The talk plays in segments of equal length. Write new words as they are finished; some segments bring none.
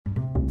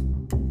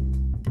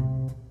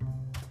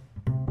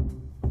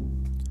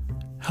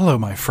Hello,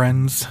 my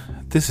friends.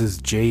 This is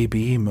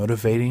JB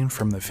motivating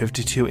from the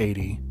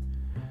 5280.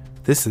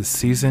 This is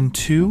Season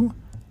 2,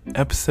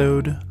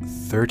 Episode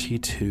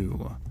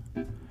 32.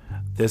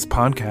 This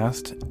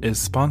podcast is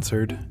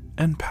sponsored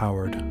and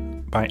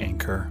powered by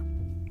Anchor.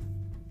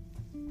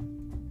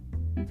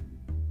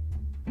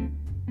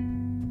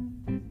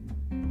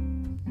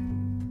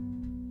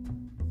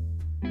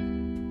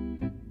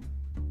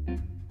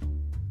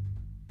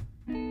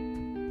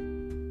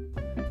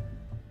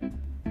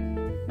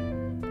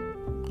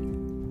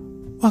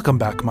 Welcome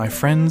back, my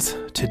friends.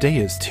 Today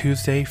is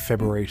Tuesday,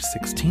 February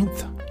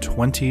 16th,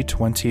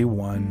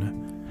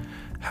 2021.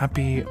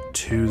 Happy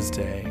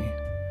Tuesday.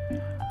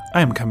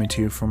 I am coming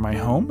to you from my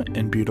home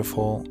in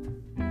beautiful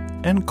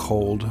and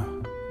cold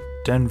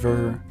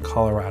Denver,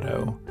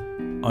 Colorado,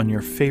 on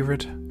your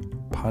favorite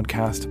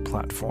podcast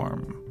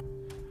platform.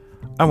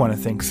 I want to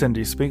thank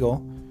Cindy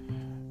Spiegel,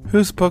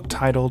 whose book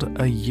titled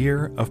A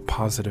Year of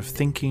Positive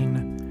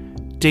Thinking,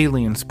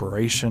 Daily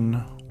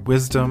Inspiration,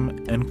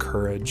 Wisdom, and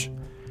Courage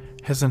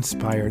has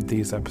inspired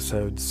these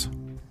episodes.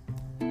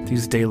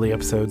 These daily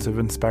episodes have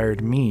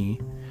inspired me,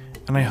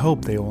 and I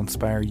hope they will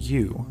inspire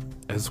you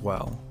as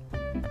well.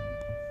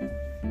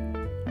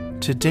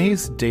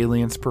 Today's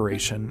daily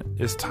inspiration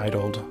is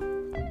titled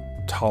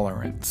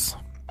Tolerance.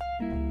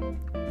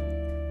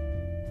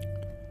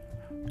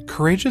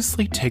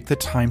 Courageously take the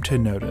time to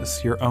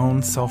notice your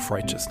own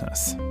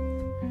self-righteousness.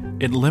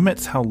 It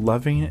limits how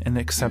loving and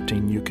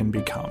accepting you can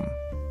become.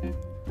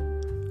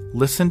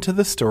 Listen to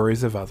the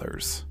stories of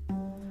others.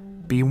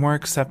 Be more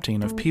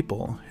accepting of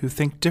people who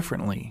think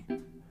differently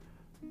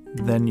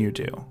than you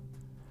do.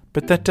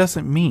 But that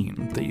doesn't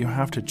mean that you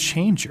have to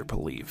change your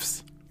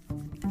beliefs.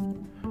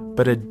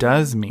 But it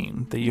does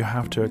mean that you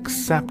have to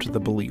accept the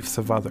beliefs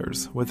of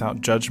others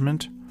without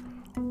judgment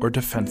or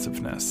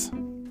defensiveness.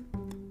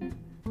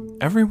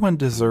 Everyone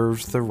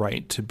deserves the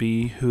right to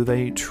be who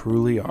they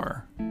truly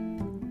are,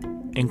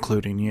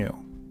 including you.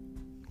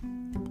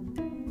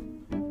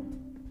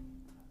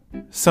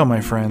 So, my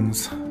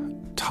friends,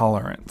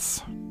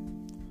 tolerance.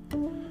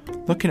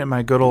 Looking at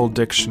my good old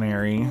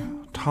dictionary,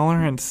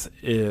 tolerance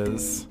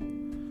is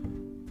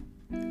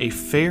a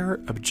fair,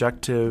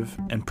 objective,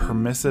 and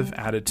permissive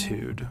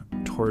attitude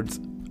toward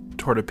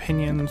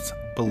opinions,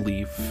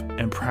 belief,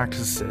 and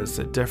practices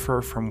that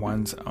differ from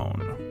one's own.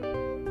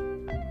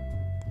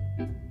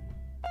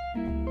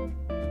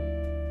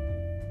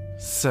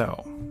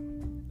 So,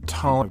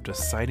 tolerance of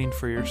deciding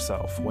for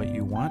yourself what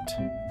you want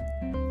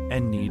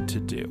and need to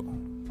do.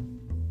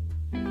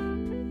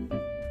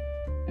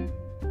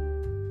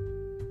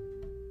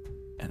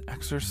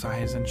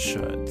 Exercise and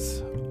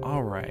shoulds.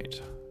 All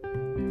right.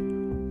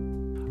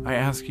 I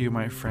ask you,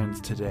 my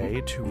friends,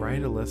 today to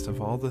write a list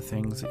of all the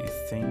things that you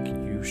think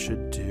you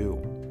should do.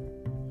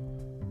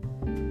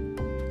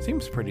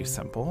 Seems pretty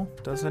simple,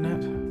 doesn't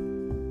it?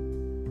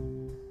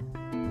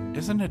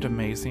 Isn't it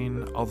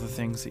amazing, all the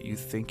things that you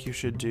think you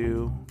should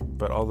do,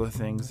 but all the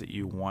things that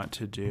you want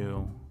to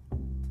do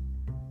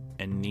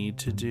and need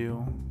to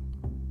do?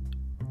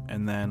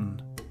 And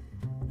then,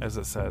 as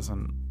it says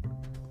in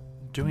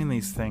doing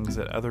these things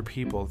that other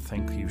people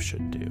think you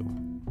should do.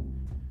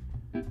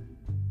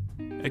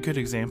 A good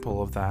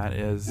example of that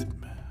is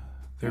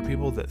there are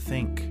people that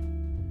think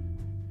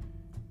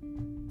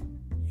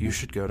you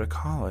should go to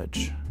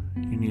college.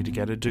 You need to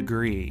get a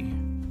degree.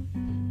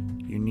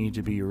 You need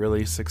to be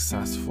really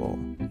successful.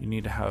 You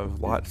need to have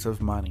lots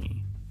of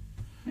money.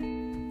 You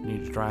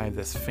need to drive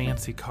this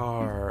fancy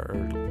car or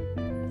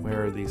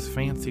wear these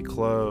fancy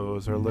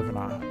clothes or live in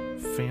a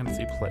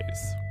fancy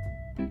place.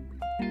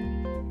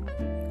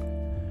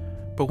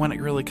 But when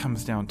it really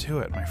comes down to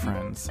it, my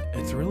friends,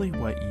 it's really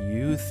what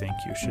you think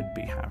you should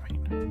be having.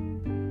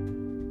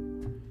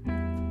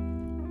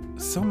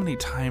 So many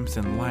times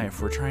in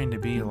life, we're trying to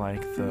be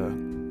like the,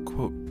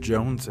 quote,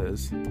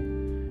 Joneses,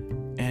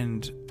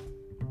 and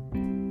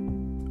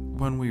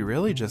when we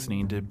really just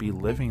need to be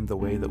living the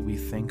way that we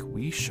think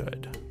we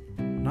should,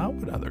 not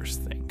what others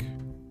think.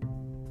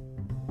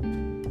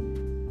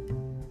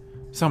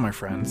 So, my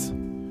friends,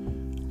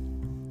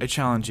 I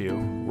challenge you,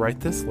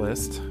 write this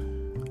list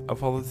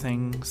of all the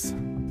things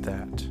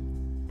that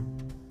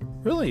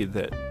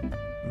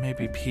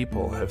maybe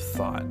people have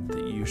thought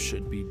that you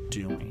should be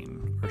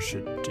doing or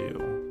should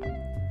do.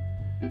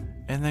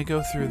 And then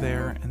go through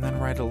there and then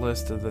write a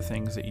list of the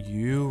things that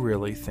you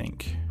really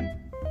think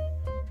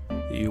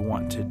that you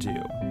want to do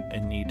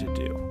and need to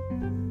do.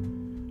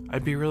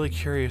 I'd be really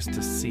curious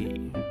to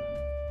see,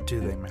 do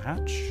they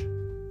match?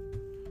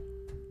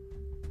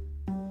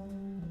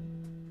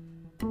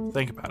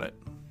 Think about it.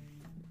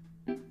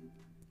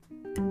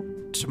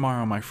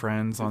 Tomorrow, my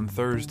friends, on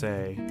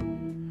Thursday,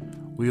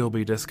 we will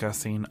be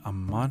discussing a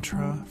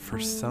mantra for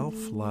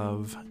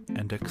self-love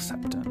and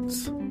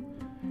acceptance.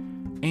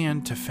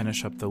 And to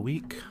finish up the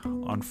week,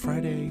 on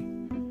Friday,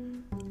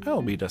 I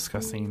will be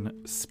discussing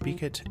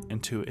Speak It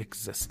into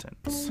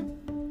Existence.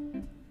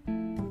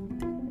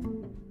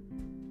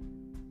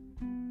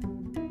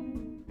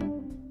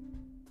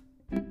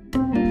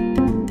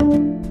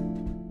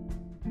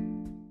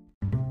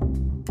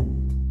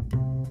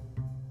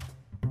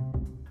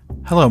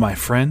 Hello, my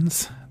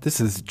friends. This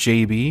is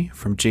JB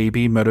from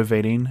JB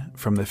Motivating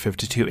from the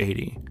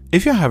 5280.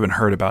 If you haven't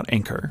heard about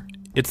Anchor,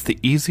 it's the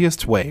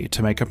easiest way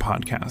to make a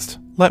podcast.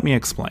 Let me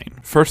explain.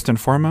 First and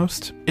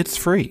foremost, it's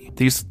free.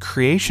 These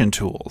creation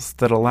tools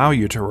that allow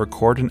you to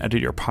record and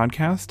edit your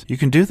podcast, you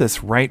can do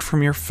this right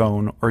from your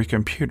phone or your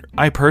computer.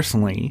 I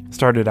personally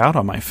started out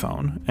on my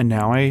phone, and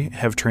now I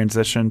have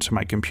transitioned to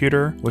my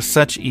computer with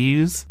such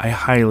ease. I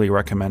highly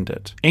recommend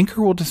it.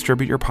 Anchor will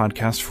distribute your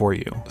podcast for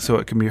you, so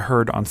it can be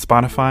heard on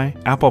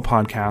Spotify, Apple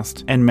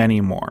Podcasts, and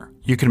many more.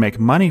 You can make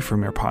money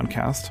from your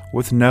podcast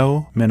with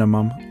no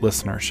minimum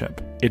listenership.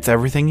 It's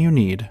everything you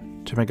need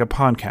to make a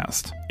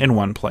podcast in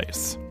one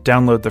place.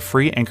 Download the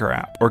free Anchor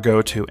app or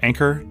go to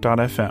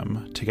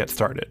anchor.fm to get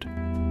started.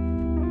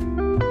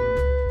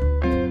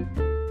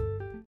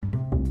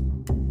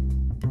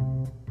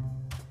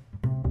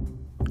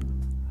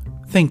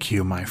 Thank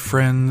you, my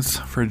friends,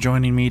 for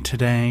joining me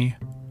today.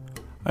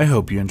 I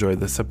hope you enjoyed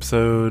this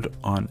episode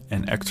on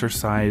an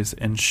exercise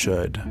in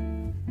should.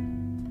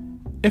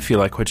 If you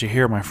like what you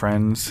hear, my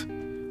friends,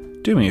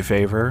 do me a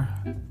favor.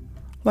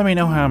 Let me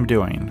know how I'm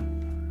doing.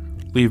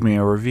 Leave me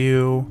a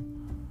review,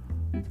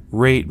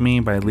 rate me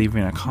by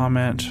leaving a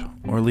comment,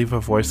 or leave a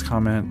voice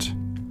comment,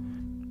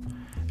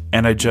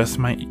 and I just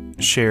might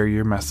share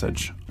your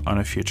message on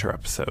a future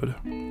episode.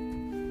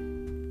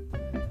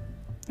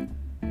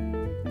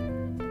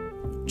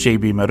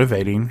 JB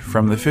Motivating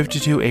from the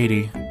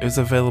 5280 is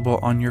available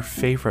on your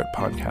favorite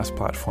podcast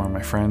platform,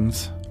 my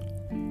friends.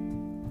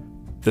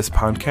 This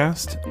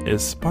podcast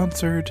is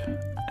sponsored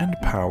and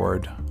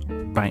powered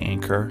by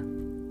Anchor.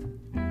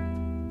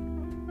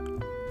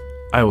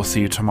 I will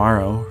see you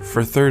tomorrow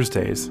for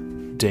Thursday's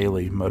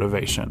Daily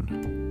Motivation.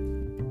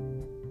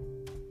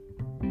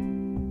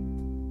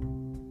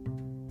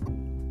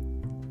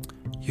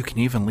 You can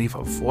even leave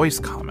a voice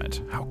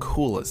comment. How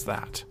cool is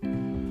that?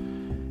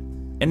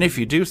 And if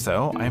you do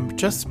so, I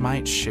just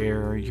might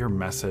share your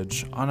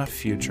message on a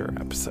future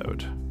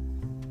episode.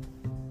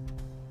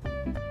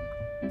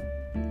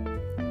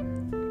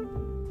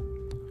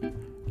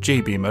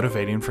 JB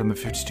Motivating from the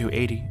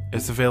 5280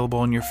 is available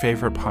on your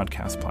favorite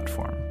podcast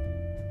platform.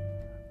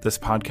 This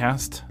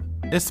podcast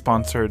is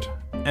sponsored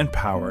and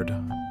powered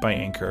by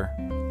Anchor.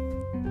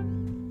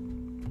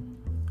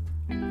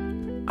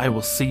 I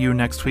will see you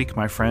next week,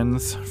 my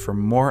friends, for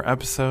more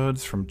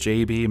episodes from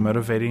JB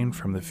Motivating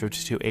from the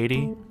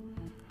 5280.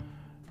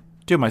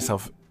 Do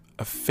myself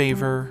a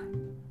favor,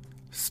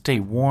 stay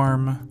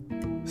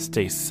warm,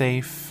 stay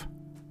safe,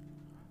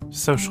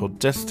 social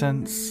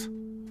distance,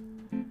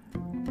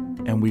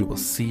 and we will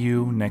see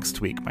you next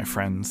week, my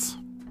friends.